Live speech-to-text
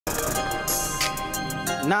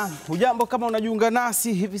Na hujambo kama unajiunga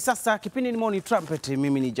nasi hivi sasa, kipindi ni Morning Trumpet.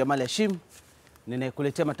 Mimi ni Jamal Hashimu,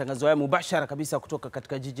 ninayekuletea matangazo haya mubashara kabisa kutoka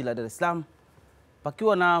katika jiji la Dar es Salaam.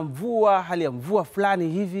 Pakiwa na mvua, hali ya mvua fulani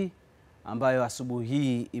hivi ambayo asubuhi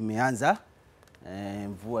hii imeanza.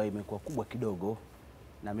 Mvua imekuwa kubwa kidogo.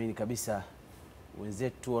 Naamini kabisa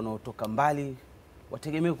wenzetu wanaotoka mbali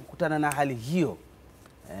wategemea kukutana na hali hiyo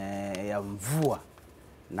ya mvua.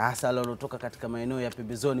 Na hasa wale wanaotoka katika maeneo ya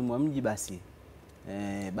pembezoni mwa mji basi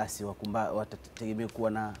watategemea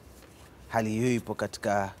kuwa na hali hiyo ipo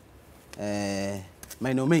katika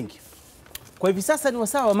maeneo mengi. Kwa hivi sasa ni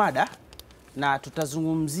wasaa wa mada na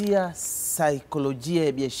tutazungumzia saikolojia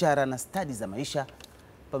ya biashara na stadi za maisha.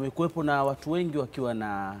 Pamekuwepo na watu wengi wakiwa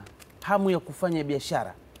na hamu ya kufanya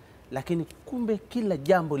biashara, lakini kumbe kila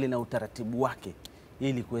jambo lina utaratibu wake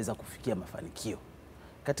ili kuweza kufikia mafanikio.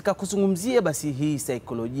 Katika kuzungumzia basi hii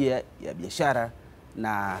saikolojia ya biashara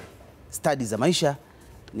na stadi za maisha,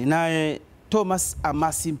 ninaye Thomas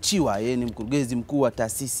Amasi Mchiwa. Yeye ni mkurugenzi mkuu wa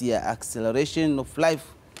taasisi ya Acceleration of Life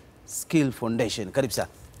Skill Foundation. Karibu sana.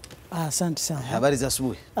 Asante sana. Habari za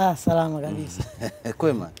asubuhi? Salama kabisa.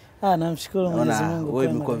 Kwema? Namshukuru Mwenyezi Mungu.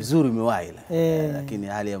 Wewe umekuwa vizuri, umewahi lakini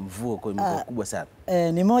hali ya mvua kwa imekuwa kubwa sana.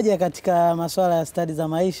 Ni moja katika masuala ya stadi za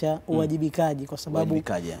maisha, uwajibikaji, kwa sababu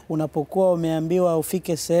unapokuwa umeambiwa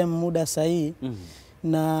ufike sehemu muda sahihi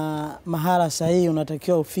na mahala sahihi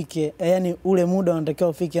unatakiwa ufike, yani ule muda unatakiwa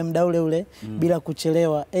ufike muda ule bila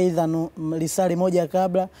kuchelewa, aidha lisali moja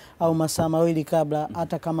kabla au masaa mawili kabla.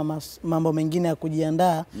 Hata kama mambo mengine ya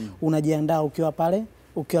kujiandaa, unajiandaa ukiwa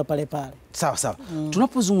pale pale. Sawa sawa.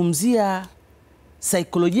 Tunapozungumzia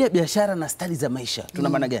saikolojia ya biashara na stadi za maisha, tuna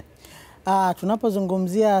maana gani?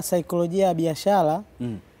 Tunapozungumzia saikolojia ya biashara,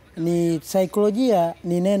 saikolojia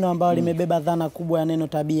ni neno ambalo limebeba dhana kubwa ya neno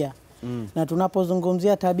tabia. Na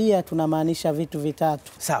tunapozungumzia tabia tunamaanisha vitu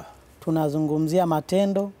vitatu. Sawa. Tunazungumzia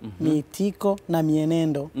matendo, miitiko na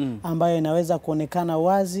mienendo ambayo inaweza kuonekana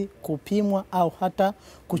wazi, kupimwa au hata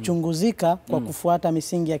kuchunguzika kwa kufuata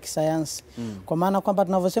misingi ya kisayansi. Kwa maana kwamba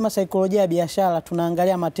tunavyosema saikolojia ya biashara,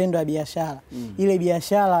 tunaangalia matendo ya biashara. Ile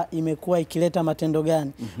biashara imekuwa ikileta matendo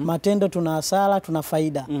gani? Matendo, tuna hasara, tuna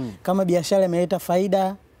faida. Kama biashara imeleta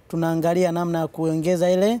faida, tunaangalia namna ya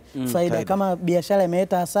kuongeza ile faida. Kama biashara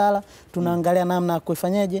imeleta hasara, tunaangalia namna ya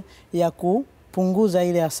kufanyaje ya kupunguza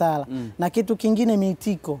ile hasara. Na kitu kingine,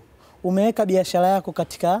 miitiko. Umeweka biashara yako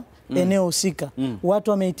katika eneo husika.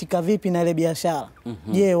 Watu wameitika vipi na ile biashara?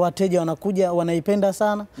 Je, wateja wanakuja wanaipenda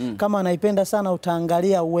sana? Kama wanaipenda sana,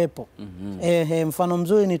 utaangalia uwepo. Mfano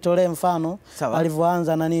mzuri nitolee mfano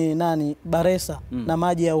alivyoanza nani Baresa na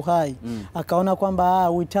maji ya uhai. Akaona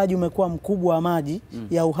kwamba uhitaji umekuwa mkubwa wa maji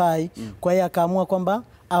ya uhai, kwa hiyo akaamua kwamba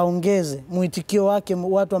aongeze muitikio wake,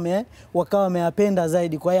 watu wakawa wameyapenda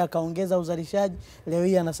zaidi, kwa hiyo akaongeza uzalishaji. Leo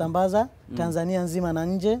hii anasambaza Tanzania nzima na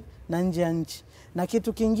nje ya nchi. Na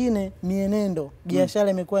kitu kingine, mienendo. Biashara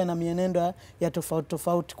imekuwa na mienendo ya tofauti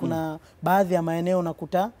tofauti. Kuna baadhi ya maeneo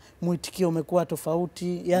unakuta muitikio umekuwa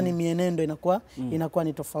tofauti, yani mienendo inakuwa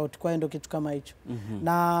ni tofauti. Kwa hiyo ndio kitu kama hicho.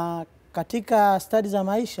 Na katika stadi za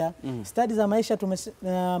maisha, stadi za maisha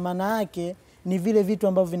maana yake ni vile vitu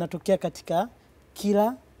ambavyo vinatokea katika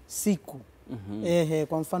kila siku.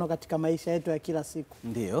 Kwa mfano katika maisha yetu ya kila siku.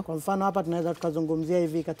 Ndio. Kwa mfano hapa tunaweza tukazungumzia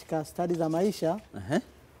hivi katika stadi za maisha.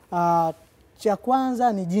 Cha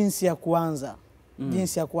kwanza ni jinsi ya kuanza.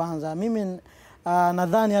 Jinsi ya kuanza. Mimi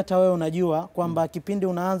nadhani hata wewe unajua kwamba kipindi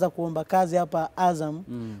unaanza kuomba kazi hapa Azam,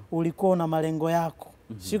 ulikuwa na malengo yako.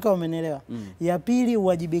 Shika, umenielewa? Ya pili,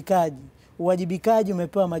 uwajibikaji. Uwajibikaji,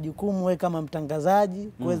 umepewa majukumu wewe kama mtangazaji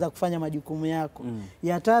kuweza kufanya majukumu yako.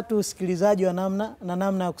 Ya tatu, usikilizaji wa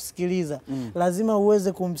namna ya kusikiliza. Lazima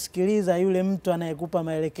uweze kumsikiliza yule mtu anayekupa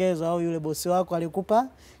maelekezo au yule bosi wako alikupa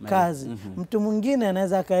kazi. Mtu mwingine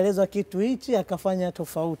anaweza akaelezwa kitu hichi akafanya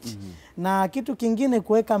tofauti. Na kitu kingine,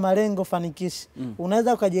 kuweka malengo fanikishi.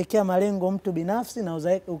 Unaweza ukajiwekea malengo mtu binafsi na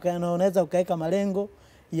unaweza ukaweka malengo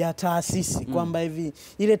ya taasisi, kwamba hivi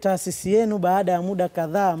ile taasisi yenu baada ya muda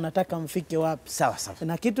kadhaa mnataka mfike wapi. Sawa sawa.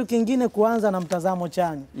 Na kitu kingine, kuanza na mtazamo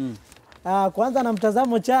chanya. Kuanza na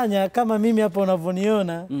mtazamo chanya, kama mimi hapa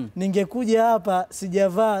unavyoniona, ningekuja hapa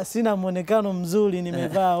sijavaa, sina muonekano mzuri,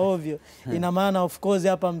 nimevaa ovyo, ina maana of course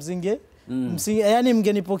hapa yani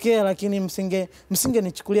mngenipokea, lakini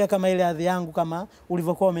msingenichukulia kama ile hadhi yangu kama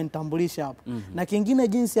ulivyokuwa umenitambulisha hapo. Na kingine,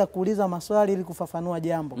 jinsi ya kuuliza maswali ili kufafanua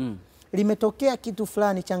jambo. Limetokea kitu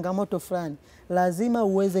fulani, changamoto fulani, lazima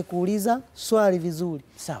uweze kuuliza swali vizuri.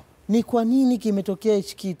 Sawa. Ni kwa nini kimetokea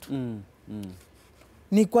hichi kitu?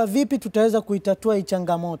 Ni kwa vipi tutaweza kuitatua hii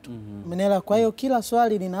changamoto? Umeelewa? Kwa hiyo kila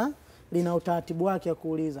swali lina utaratibu wake wa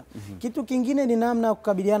kuuliza. Kitu kingine ni namna ya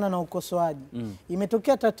kukabiliana na ukosoaji.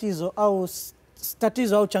 Imetokea tatizo au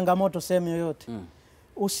tatizo au changamoto sehemu yoyote,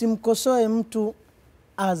 usimkosoe mtu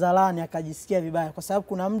hadharani akajisikia vibaya, kwa sababu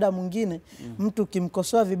kuna muda mwingine mtu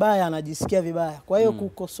kimkosoa vibaya anajisikia vibaya. Kwa hiyo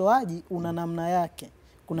ukosoaji una namna yake.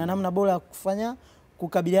 Kuna namna bora ya kufanya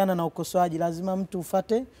kukabiliana na ukosoaji. Lazima mtu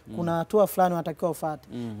ufate, kuna hatua fulani unatakiwa ufate.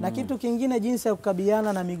 Na kitu kingine, jinsi ya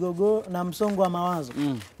kukabiliana na migogoro na msongo wa mawazo.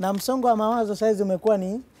 Na msongo wa mawazo saizi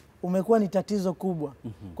umekuwa ni tatizo kubwa.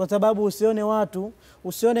 Kwa sababu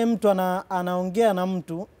usione mtu anaongea na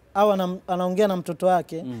mtu au anaongea na mtoto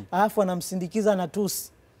wake, alafu anamsindikiza na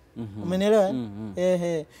tusi. Umenielewa?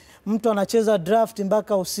 Mtu anacheza draft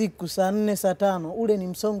mpaka usiku saa 4 saa 5, ule ni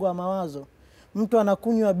msongo wa mawazo. Mtu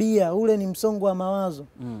anakunywa bia, ule ni msongo wa mawazo.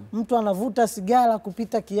 Mtu anavuta sigara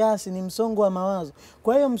kupita kiasi, ni msongo wa mawazo.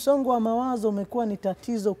 Kwa hiyo msongo wa mawazo umekuwa ni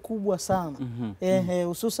tatizo kubwa sana.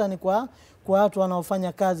 Hususan kwa watu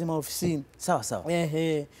wanaofanya kazi maofisini. Sawa sawa.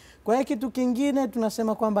 Kwa hiyo kitu kingine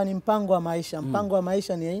tunasema kwamba ni mpango wa maisha. Mpango wa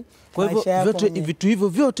maisha ni kwa hivyo vitu hivyo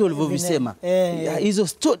vyote ulivyovisema, hizo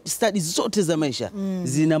studies zote za maisha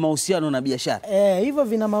zina mahusiano na biashara. Hivyo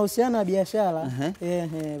vina mahusiano na biashara.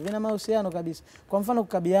 Vina mahusiano kabisa. Kwa mfano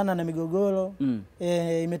kukabiliana na migogoro,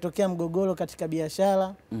 imetokea mgogoro katika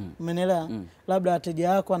biashara, umeelewa? Labda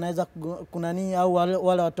wateja wako wanaweza au wale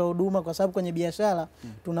watoa huduma, kwa sababu kwenye biashara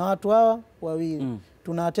tuna watu hawa wawili.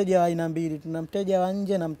 Tuna wateja wa aina mbili, tuna mteja wa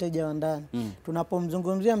nje na mteja wa ndani.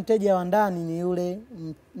 Tunapomzungumzia mteja wa ndani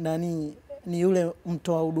ni yule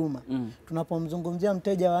mtoa huduma. Tunapomzungumzia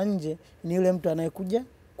mteja wa nje ni yule mtu anayekuja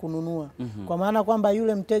kununua. Kwa maana kwamba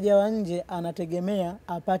yule mteja wa nje anategemea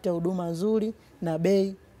apate huduma nzuri na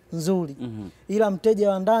bei nzuri. Ila mteja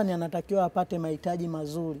wa ndani anatakiwa apate mahitaji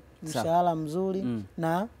mazuri, mshahara mzuri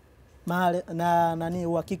na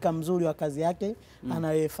uhakika mzuri wa kazi yake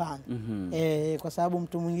anayofanya. Kwa sababu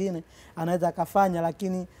mtu mwingine anaweza akafanya,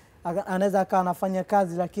 lakini anaweza akawa anafanya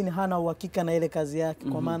kazi lakini hana uhakika na ile kazi yake.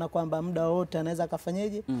 Kwa maana kwamba muda wote anaweza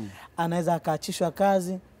akafanyaje, anaweza akaachishwa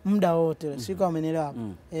kazi muda wote. Sio, umenielewa hapo?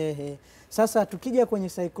 Sasa tukija kwenye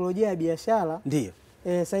saikolojia ya biashara, ndio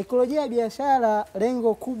saikolojia ya biashara,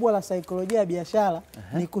 lengo kubwa la saikolojia ya biashara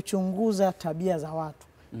ni kuchunguza tabia za watu.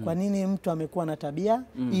 Kwa nini mtu amekuwa na tabia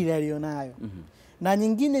ile alionayo? Na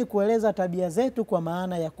nyingine kueleza tabia zetu kwa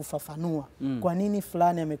maana ya kufafanua. Kwa nini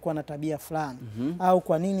fulani amekuwa na tabia fulani? Au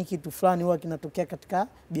kwa nini kitu fulani huwa kinatokea katika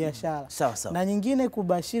biashara? Na nyingine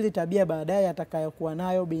kubashiri tabia baadaye atakayokuwa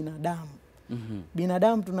nayo binadamu.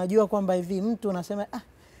 Binadamu tunajua kwamba hivi mtu unasema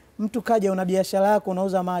mtu kaja, una biashara yako,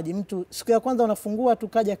 unauza maji. Mtu siku ya kwanza unafungua tu,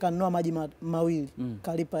 kaja kanunua maji mawili,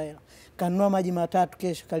 kalipa hela. Kanunua maji matatu,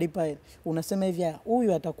 kesho kalipa hela. Unasema hivi,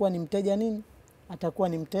 huyu atakuwa ni mteja nini? Atakuwa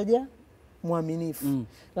ni mteja mwaminifu.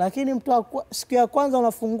 Lakini mtu siku ya kwanza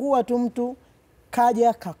unafungua tu, mtu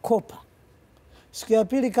kaja kakopa. Siku ya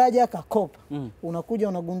pili kaja kakopa. Unakuja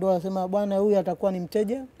unagundua, unasema bwana, huyu atakuwa ni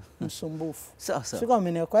mteja msumbufu. Sio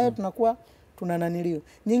kama. Kwa hiyo tunakuwa tunananilio.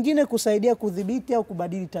 Nyingine kusaidia kudhibiti au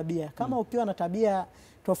kubadili tabia. Kama ukiwa na tabia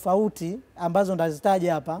tofauti ambazo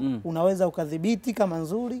ndazitaja hapa, unaweza ukadhibiti kama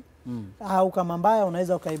nzuri, au kama mbaya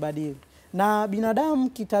unaweza ukaibadili. Na binadamu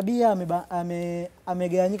kitabia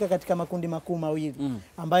amegawanyika katika makundi makuu mawili,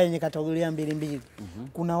 ambayo yenye kategoria mbili.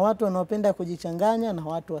 Kuna watu wanaopenda kujichanganya na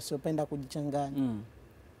watu wasiopenda kujichanganya.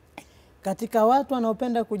 Katika watu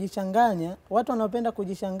wanaopenda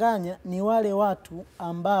kujichanganya ni wale watu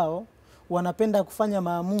ambao wanapenda kufanya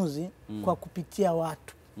maamuzi kwa kupitia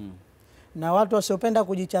watu. Na watu wasiopenda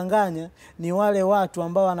kujichanganya ni wale watu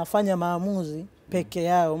ambao wanafanya maamuzi peke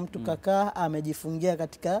yao. Mtu kakaa amejifungia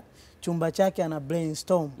katika chumba chake, ana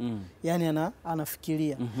brainstorm, yani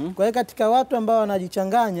anafikiria. Kwa hiyo katika watu ambao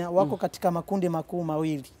wanajichanganya wako katika makundi makuu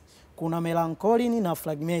mawili. Kuna melancholy na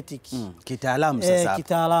phlegmatic. Kitaalamu sasa.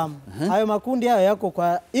 Kitaalamu. Hayo makundi hayo yako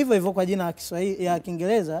kwa hivyo kwa jina la Kiswahili ya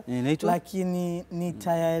Kiingereza, lakini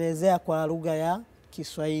nitayaelezea kwa lugha ya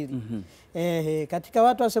Kiswahili. Katika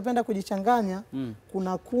watu wasiopenda kujichanganya,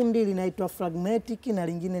 kuna kundi linaitwa phlegmatic na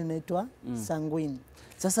lingine linaitwa sanguine.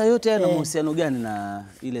 Sasa yote yana mahusiano gani na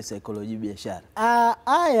ile saikolojia biashara?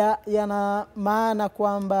 Haya yana maana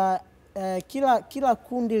kwamba kila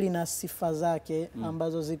kundi lina sifa zake,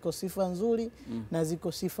 ambazo ziko sifa nzuri na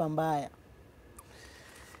ziko sifa mbaya.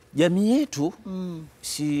 Jamii yetu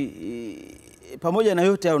pamoja na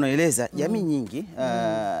yote unaeleza, jamii nyingi,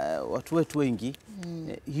 watu wetu wengi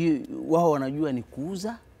wao wanajua ni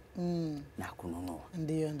kuuza na kununua.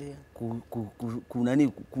 Ndio.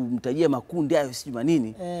 Kumtajia makundi hayo sijui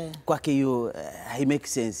manini, kwake hiyo hai make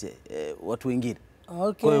sense watu wengine.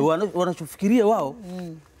 Kwa hiyo wanachofikiria wao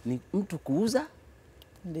ni mtu kuuza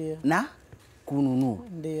na kununua.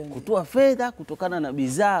 Kutoa fedha kutokana na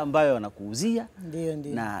bidhaa ambayo wanakuuzia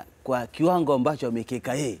na kwa kiwango ambacho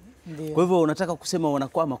amekeka yeye. Kwa hivyo unataka kusema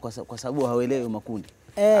wanakwama kwa sababu hawaelewi makundi?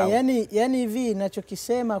 Yani hivi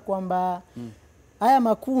ninachokisema kwamba haya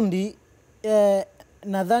makundi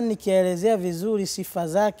nadhani nikielezea vizuri sifa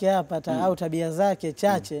zake hapa au tabia zake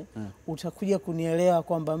chache utakuja kunielewa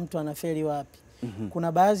kwamba mtu anafeli wapi.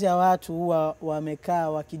 Kuna baadhi ya watu huwa wamekaa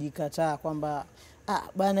wakijikataa kwamba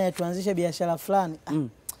bwana tuanzishe biashara fulani.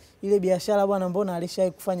 Ile biashara bwana mbona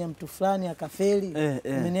alishawahi kufanya mtu fulani akafeli,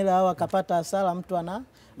 umeelewa, au akapata hasara, mtu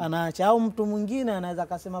anaacha. Au mtu mwingine anaweza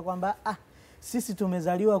akasema kwamba sisi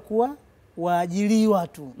tumezaliwa kuwa waajiriwa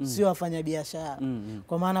tu, sio wafanya biashara.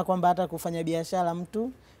 Kwa maana kwamba hata kufanya biashara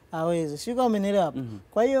mtu hawezi. Sio kama umeelewa hapo.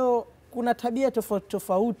 Kwa hiyo kuna tabia tofauti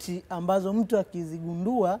tofauti ambazo mtu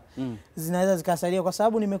akizigundua zinaweza zikasaidia, kwa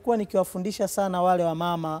sababu nimekuwa nikiwafundisha sana wale wa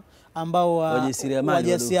mama ambao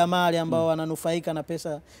wajasiriamali ambao wananufaika na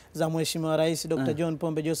pesa za Mheshimiwa Rais Dr. John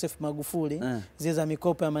Pombe Joseph Magufuli, zile za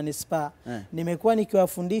mikopo ya manispaa. Nimekuwa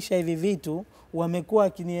nikiwafundisha hivi vitu, wamekuwa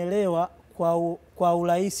wakinielewa kwa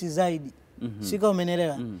urahisi zaidi. Sika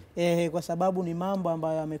umeelewa? Kwa sababu ni mambo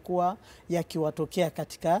ambayo yamekuwa yakiwatokea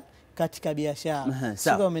katika biashara.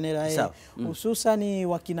 Sika umeelewa? Hususan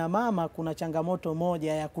wakina mama, kuna changamoto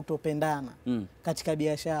moja ya kutopendana katika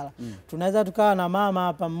biashara. Tunaweza tukawa na mama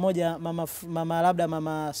hapa mmoja, mama labda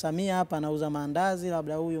mama Samia hapa anauza maandazi,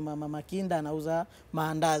 labda huyu mama Makinda anauza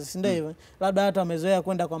maandazi, si ndio hivyo? Labda watu wamezoea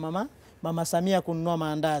kwenda kwa mama Samia kununua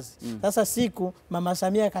maandazi. Sasa siku mama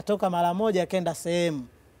Samia katoka mara moja akaenda sehemu,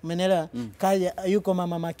 umeelewa? Kaja yuko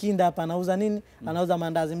mama Makinda hapa anauza nini? Anauza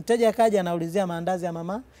maandazi. Mteja akaja anaulizia maandazi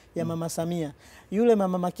ya mama Samia. Yule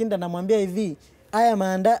mama Makinda anamwambia hivi,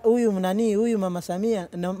 haya huyu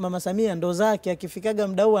mama Samia ndo zake, akifikaga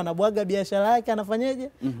muda huu anabwaga biashara yake, anafanyaje?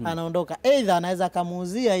 Anaondoka. Either anaweza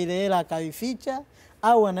akamuuzia ile hela akaificha,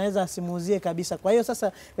 au anaweza asimuuzie kabisa. Kwa hiyo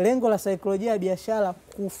sasa lengo la saikolojia ya biashara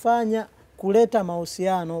kuleta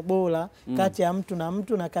mahusiano bora kati ya mtu na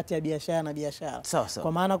mtu na kati ya biashara na biashara.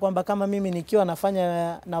 Kwa maana kwamba kama mimi nikiwa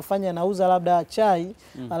nauza labda chai,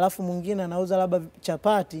 alafu mwingine anauza labda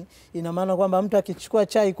chapati, ina maana kwamba mtu akichukua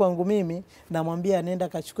chai kwangu mimi namwambia nenda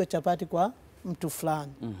kachukue chapati kwa mtu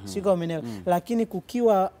fulani. Siko umeelewa? Lakini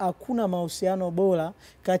kukiwa hakuna mahusiano bora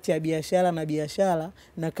kati ya biashara na biashara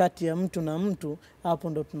na kati ya mtu na mtu, hapo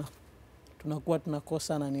ndo tunakuwa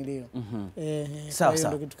tunakosa na nilio. Sawa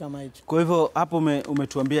sawa. Kitu kama hicho. Kwa hivyo hapo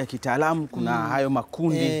umetuambia kitaalamu kuna hayo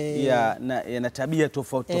makundi yana tabia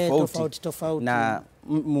tofauti. Na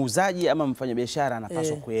muuzaji ama mfanyabiashara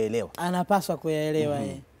anapaswa kuyaelewa. Anapaswa kuyaelewa.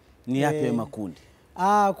 Ni yapi makundi?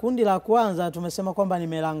 Kundi la kwanza tumesema kwamba ni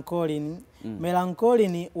melancholy. Melancholy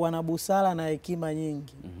ni wana busara na hekima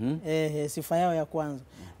nyingi. Sifa yao ya kwanza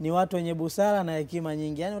ni watu wenye busara na hekima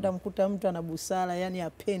nyingi. Yani utamkuta mtu ana busara, yani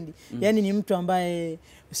hapendi. Yani ni mtu ambaye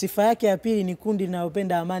sifa yake ya pili ni kundi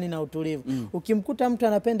linalopenda amani na utulivu. Ukimkuta mtu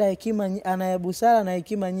anapenda hekima, ana busara na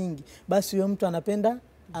hekima nyingi, basi huyo mtu anapenda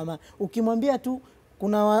amani. Ukimwambia tu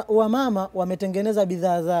kuna wamama wametengeneza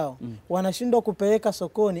bidhaa zao, wanashindwa kupeleka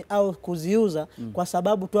sokoni au kuziuza kwa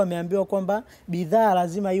sababu tu ameambiwa kwamba bidhaa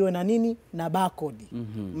lazima iwe na nini? Na barcode.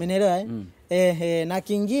 Umeelewa? Na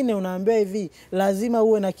kingine unaambiwa hivi, lazima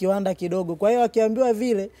uwe na kiwanda kidogo. Kwa hiyo wakiambiwa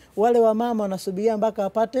vile, wale wamama wanasubiria mpaka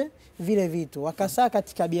wapate vile vitu. Wakasaa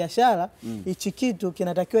katika biashara, hichi kitu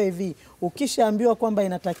kinatakiwa hivi. Ukishaambiwa kwamba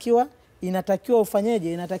inatakiwa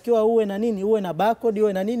ufanyeje, inatakiwa uwe na nini, uwe na barcode,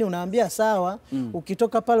 uwe na nini, unaambia sawa.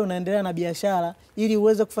 Ukitoka pale unaendelea na biashara ili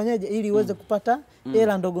uweze kufanyeje, ili uweze kupata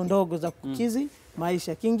hela ndogo ndogo za kukizi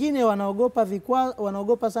maisha. Kingine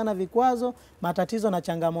wanaogopa sana vikwazo, matatizo na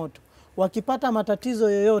changamoto. Wakipata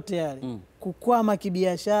matatizo yoyote yale, kukwama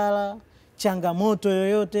kibiashara, changamoto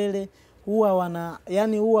yoyote ile, huwa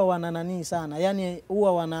wana nani sana,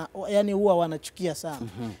 huwa wanachukia sana.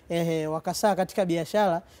 Wakasaa katika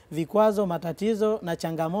biashara, vikwazo, matatizo na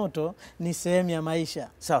changamoto ni sehemu ya maisha.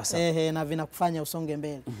 Sawa sawa. Na vinakufanya usonge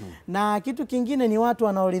mbele. Na kitu kingine ni watu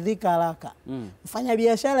wanaoridhika haraka. Mfanya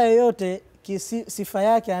biashara yoyote sifa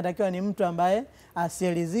yake anatakiwa ni mtu ambaye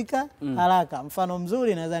asielizika haraka. Mfano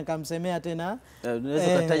mzuri naweza nikamsemea tena,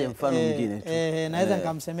 unaweza kutaja mfano mwingine tu. Naweza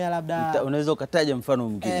nikamsemea labda, unaweza ukataja mfano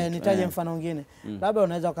mwingine. Nitaje mfano mwingine. Labda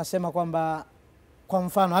unaweza ukasema kwamba, kwa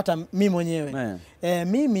mfano hata mimi mwenyewe,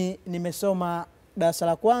 mimi nimesoma darasa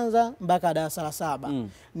la kwanza mpaka darasa la 7.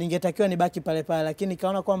 Ningetakiwa nibaki pale pale, lakini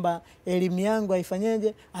nikaona kwamba elimu yangu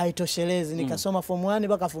haifanyeje, haitoshelezi. Nikasoma form 1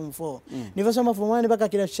 mpaka form 4. Nilivyosoma form 1 mpaka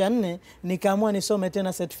kidato cha 4, nikaamua nisome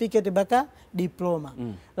tena certificate mpaka diploma.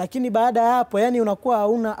 Lakini baada ya hapo, yani unakuwa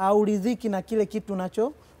hauridhiki na kile kitu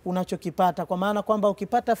unachokipata, kwa maana kwamba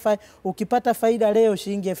ukipata faida leo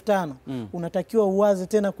shilingi 5,000, unatakiwa uwaze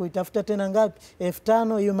tena kuitafuta tena ngapi?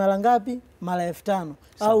 5,000 hiyo mara ngapi? mara 5,000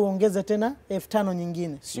 au ongeze tena 5,000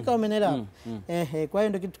 nyingine. Sio kama umeelewa? Kwa hiyo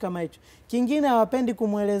ndio kitu kama hicho. Kingine hawapendi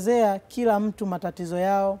kumuelezea kila mtu matatizo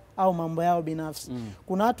yao au mambo yao binafsi.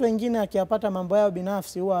 Kuna watu wengine akiyapata mambo yao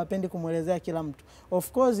binafsi huwa hawapendi kumuelezea kila mtu.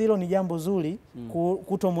 Of course hilo ni jambo zuri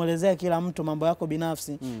kutomuelezea kila mtu mambo yako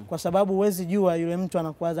binafsi kwa sababu huwezi jua yule mtu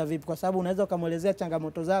anakuwaza vipi, kwa sababu unaweza kumuelezea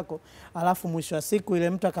changamoto zako alafu mwisho wa siku ile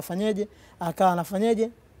mtu akafanyeje, akawa anafanyeje,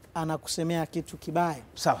 anakusemea kitu kibaya.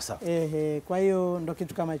 Sawa sawa. Kwa hiyo ndo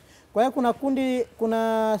kitu kama hicho. Kwa hiyo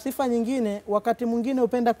kuna sifa nyingine wakati mwingine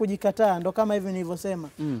upenda kujikataa, ndo kama hivi nilivyosema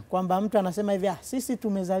kwamba mtu anasema hivi, sisi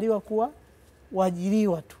tumezaliwa kuwa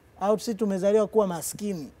waajiriwa tu, au sisi tumezaliwa kuwa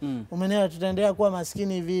maskini. Umeelewa? Tutaendelea kuwa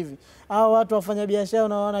maskini hivi hivi. Hao watu wafanya biashara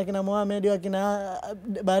unaona kina Mohamed au kina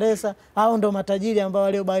Baresa, hao ndo matajiri ambao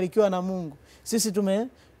waliobarikiwa na Mungu. Sisi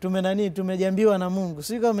tumejambiwa na Mungu.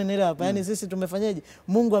 Sio kama umeelewa hapa. Yaani sisi tumefanyaje?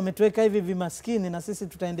 Mungu ametuweka hivi vimaskini na sisi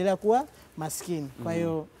tutaendelea kuwa maskini. Kwa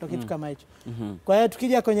hiyo ndo kitu kama hicho. Kwa hiyo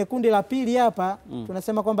tukija kwenye kundi la pili hapa,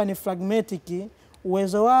 tunasema kwamba ni phlegmatic.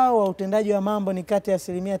 Uwezo wao wa utendaji wa mambo ni kati ya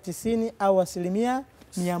 90% au 100%.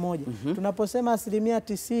 Tunaposema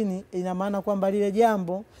 90% ina maana kwamba lile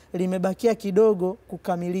jambo limebakia kidogo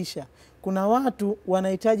kukamilisha. Kuna watu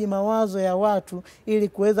wanahitaji mawazo ya watu ili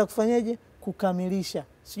kuweza kufanyaje, kukamilisha.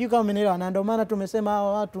 Sijui kama umeelewa, na ndio maana tumesema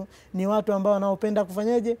hawa watu ni watu ambao wanaopenda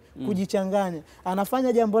kufanyaje, kujichanganya.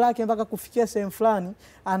 Anafanya jambo lake mpaka kufikia sehemu fulani,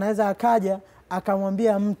 anaweza akaja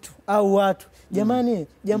akamwambia mtu au watu, jamani,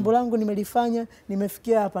 jambo langu nimelifanya,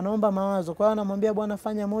 nimefikia hapa, naomba mawazo. Kwa hiyo anamwambia bwana,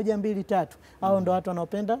 fanya 1 2 3. Hao ndio watu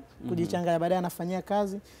wanaopenda kujichanganya, baadaye anafanyia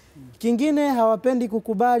kazi. Kingine hawapendi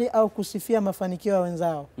kukubali au kusifia mafanikio ya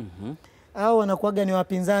wenzao. Au wanakuaga ni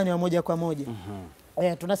wapinzani wa moja kwa moja.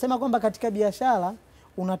 Tunasema kwamba katika biashara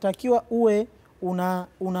unatakiwa uwe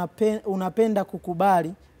unapenda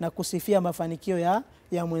kukubali na kusifia mafanikio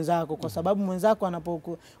ya mwenzako, kwa sababu mwenzako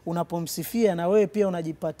unapomsifia na wewe pia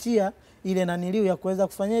unajipatia ile naniliu ya kuweza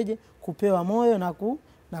kufanyaje, kupewa moyo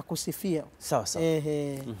na kusifia. Sawa sawa.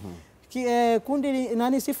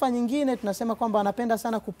 Kundi sifa nyingine tunasema kwamba wanapenda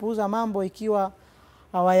sana kupuuza mambo ikiwa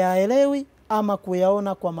hawayaelewi ama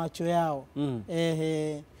kuyaona kwa macho yao.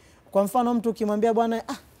 Kwa mfano mtu ukimwambia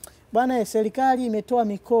bwana serikali imetoa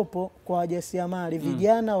mikopo kwa wajasiriamali,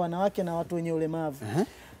 vijana, wanawake na watu wenye ulemavu.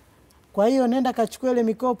 Kwa hiyo nenda kachukua ile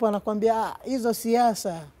mikopo, anakuambia hizo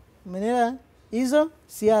siasa. Umeelewa? Hizo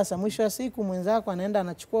siasa. Mwisho wa siku mwenzako anaenda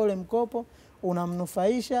anachukua ule mkopo,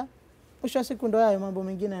 unamnufaisha. Mwisho wa siku ndio hayo mambo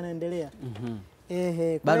mengine yanaendelea.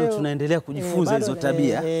 Bado tunaendelea kujifunza hizo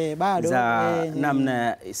tabia za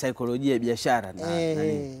namna saikolojia ya biashara na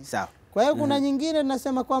sawa. Kwa hiyo kuna nyingine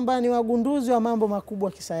tunasema kwamba ni wagunduzi wa mambo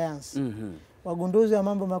makubwa kisayansi. Wagunduzi wa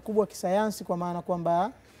mambo makubwa kisayansi, kwa maana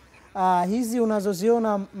kwamba hizi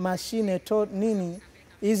unazoziona mashine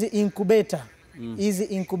hizi incubator, hizi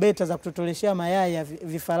incubator za kutotoleshea mayai ya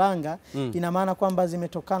vifaranga, ina maana kwamba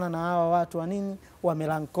zimetokana na hawa watu wa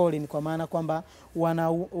melancholy, kwa maana kwamba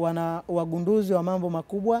wana wagunduzi wa mambo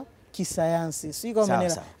makubwa kisayansi. Sio kama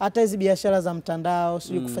umeelewa. Hata hizi biashara za mtandao,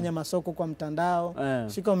 sio kufanya masoko kwa mtandao.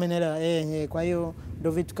 Sio kama umeelewa. Kwa hiyo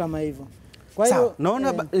ndio vitu kama hivyo. Kwa hiyo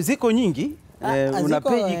naona ziko nyingi. Una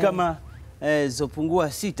peji kama zopungua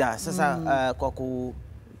 6 sasa.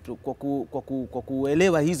 Kwa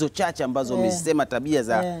kuelewa hizo chache ambazo umesema tabia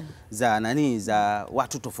za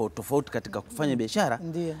watu tofauti tofauti katika kufanya biashara,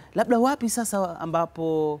 labda wapi sasa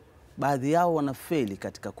ambapo baadhi yao wanafeli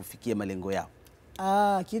katika kufikia malengo yao?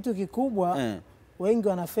 Kitu kikubwa wengi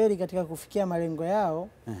wanafeli katika kufikia malengo yao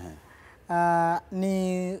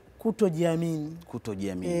ni kutojiamini.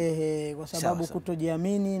 Kwa sababu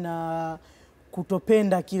kutojiamini na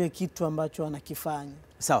kutopenda kile kitu ambacho wanakifanya.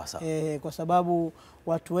 Sawa sawa. Kwa sababu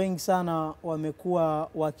watu wengi sana wamekuwa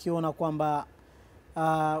wakiona kwamba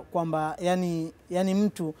yani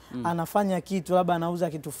mtu anafanya kitu, labda anauza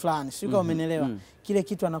kitu fulani, sio kama umeelewa, kile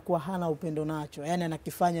kitu anakuwa hana upendo nacho, yani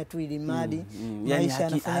anakifanya tu ili mradi maisha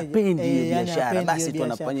anafanya, biashara basi tu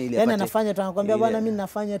anafanya ili yani anafanya tu, anakuambia bwana mimi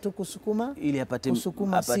nafanya tu kusukuma ili apate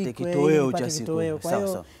kitoweo cha siku. Kwa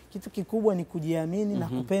hiyo kitu kikubwa ni kujiamini na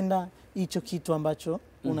kupenda hicho kitu ambacho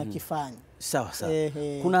unakifanya. Sawa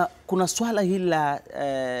sawa. Kuna swala hili la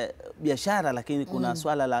biashara, lakini kuna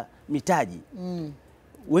swala la mitaji.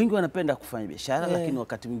 Wengi wanapenda kufanya biashara lakini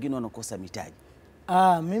wakati mwingine wanakosa mitaji.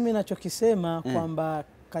 Mimi nachokisema kwamba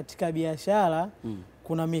katika biashara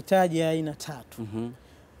kuna mitaji ya aina 3.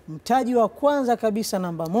 Mtaji wa kwanza kabisa,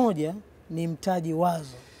 namba 1, ni mtaji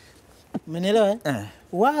wazo. Umeelewa?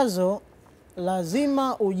 Wazo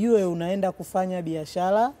lazima ujue unaenda kufanya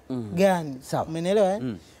biashara gani. Umeelewa?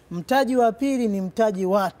 Mtaji wa pili ni mtaji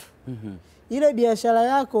watu. ile biashara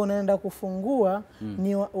yako unaenda kufungua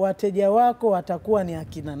ni wateja wako watakuwa ni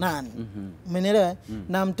akina nani. Umeelewa?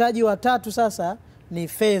 Na mtaji wa tatu sasa ni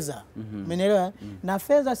fedha. Umeelewa? Na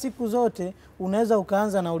fedha siku zote unaweza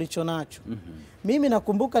ukaanza na ulichonacho. Mimi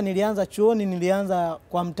nakumbuka nilianza chuoni, nilianza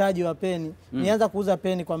kwa mtaji wa peni. Nilianza kuuza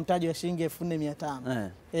peni kwa mtaji wa shilingi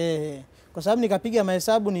 4500. Kwa sababu nikapiga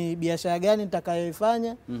mahesabu ni biashara gani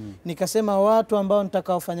nitakayoifanya. Nikasema watu ambao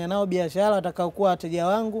nitakaofanya nao biashara watakaokuwa wateja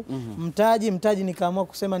wangu. Mtaji nikaamua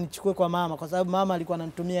kusema nichukue kwa mama, kwa sababu mama alikuwa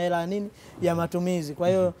ananitumia hela nini ya matumizi. Kwa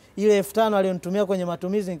hiyo ile 5000 alionitumia kwenye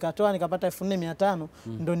matumizi nikatoa nikapata 4500,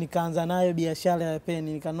 ndo nikaanza nayo biashara ya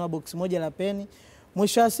peni. Nikanunua box moja la peni.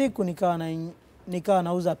 Mwisho wa siku nikawa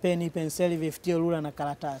nauza peni, penseli, viftio, rula na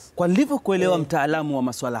karatasi. Kwa nilivyo kuelewa mtaalamu wa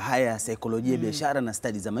masuala haya ya saikolojia, biashara na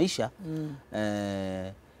stadi za maisha,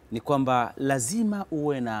 ni kwamba lazima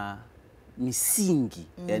uwe na misingi,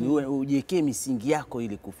 yani ujiwekee misingi yako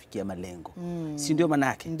ili kufikia malengo. Si ndio maana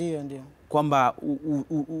yake? Ndio. Kwamba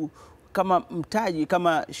kama mtaji,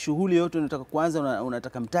 kama shughuli yote unataka kuanza,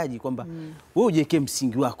 unataka mtaji, kwamba wewe ujiwekee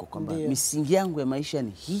msingi wako kwamba misingi yangu ya maisha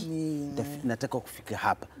ni hii, nataka kufika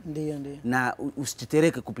hapa. Ndio. Na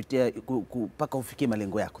usitetereke kupitia mpaka ufikie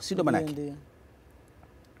malengo yako. Si ndio maana yake?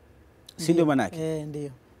 Si ndio maana yake? Ndio.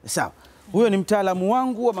 Sawa. Huyo ni mtaalamu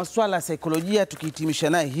wangu wa masuala ya saikolojia, tukihitimisha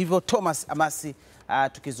naye hivyo Thomas Amasi,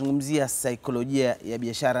 tukizungumzia saikolojia ya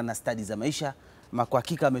biashara na stadi za maisha. Kwa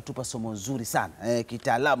hakika ametupa somo nzuri sana.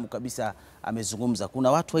 Kitaalamu kabisa amezungumza.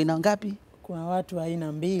 Kuna watu aina ngapi? Kuna watu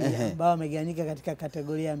aina mbili ambao wamegawanyika katika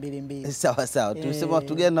kategoria mbili. Sawa. Tumesema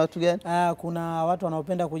watu gani na watu gani? Kuna watu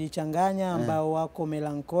wanaopenda kujichanganya ambao wako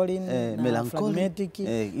melancholy na phlegmatic.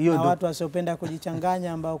 Na watu wasiopenda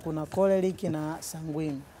kujichanganya ambao kuna choleric na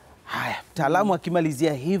sanguine. Haya, mtaalamu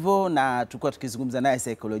akimalizia hivyo, na tulikuwa tukizungumza naye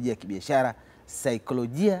saikolojia ya kibiashara,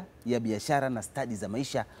 saikolojia ya biashara na stadi za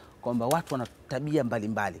maisha, kwamba watu wana tabia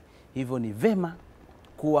mbalimbali. Hivyo ni vema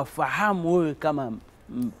kuwafahamu wewe kama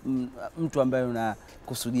mtu ambaye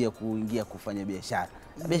unakusudia kuingia kufanya biashara.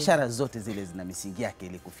 Biashara zote zile zina misingi yake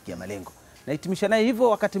ili kufikia malengo. Na hitimisha naye hivyo,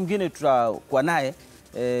 wakati mwingine tutakuwa naye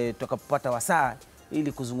tutakapopata wasaa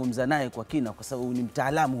ili kuzungumza naye kwa kina, kwa sababu ni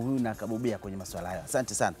mtaalamu huyu na kabobea kwenye masuala haya.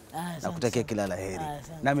 Asante sana. Na kutakia kila la heri.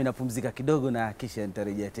 Nami napumzika kidogo na kisha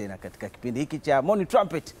nitarejea tena katika kipindi hiki cha Morning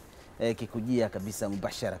Trumpet, kikujia kabisa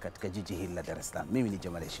mubashara katika jiji hili la Dar es Salaam. Mimi ni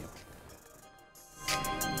Jamal Hashimu.